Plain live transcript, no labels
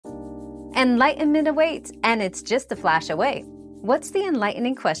Enlightenment awaits, and it's just a flash away. What's the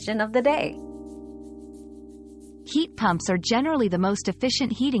enlightening question of the day? Heat pumps are generally the most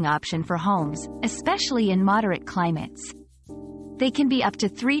efficient heating option for homes, especially in moderate climates. They can be up to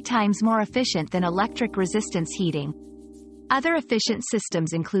 3 times more efficient than electric resistance heating. Other efficient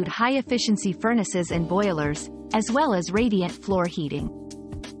systems include high-efficiency furnaces and boilers, as well as radiant floor heating.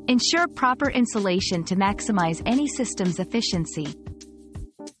 Ensure proper insulation to maximize any system's efficiency.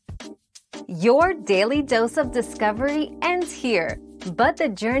 Your daily dose of discovery ends here, but the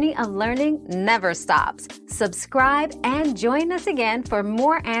journey of learning never stops. Subscribe and join us again for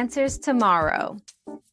more answers tomorrow.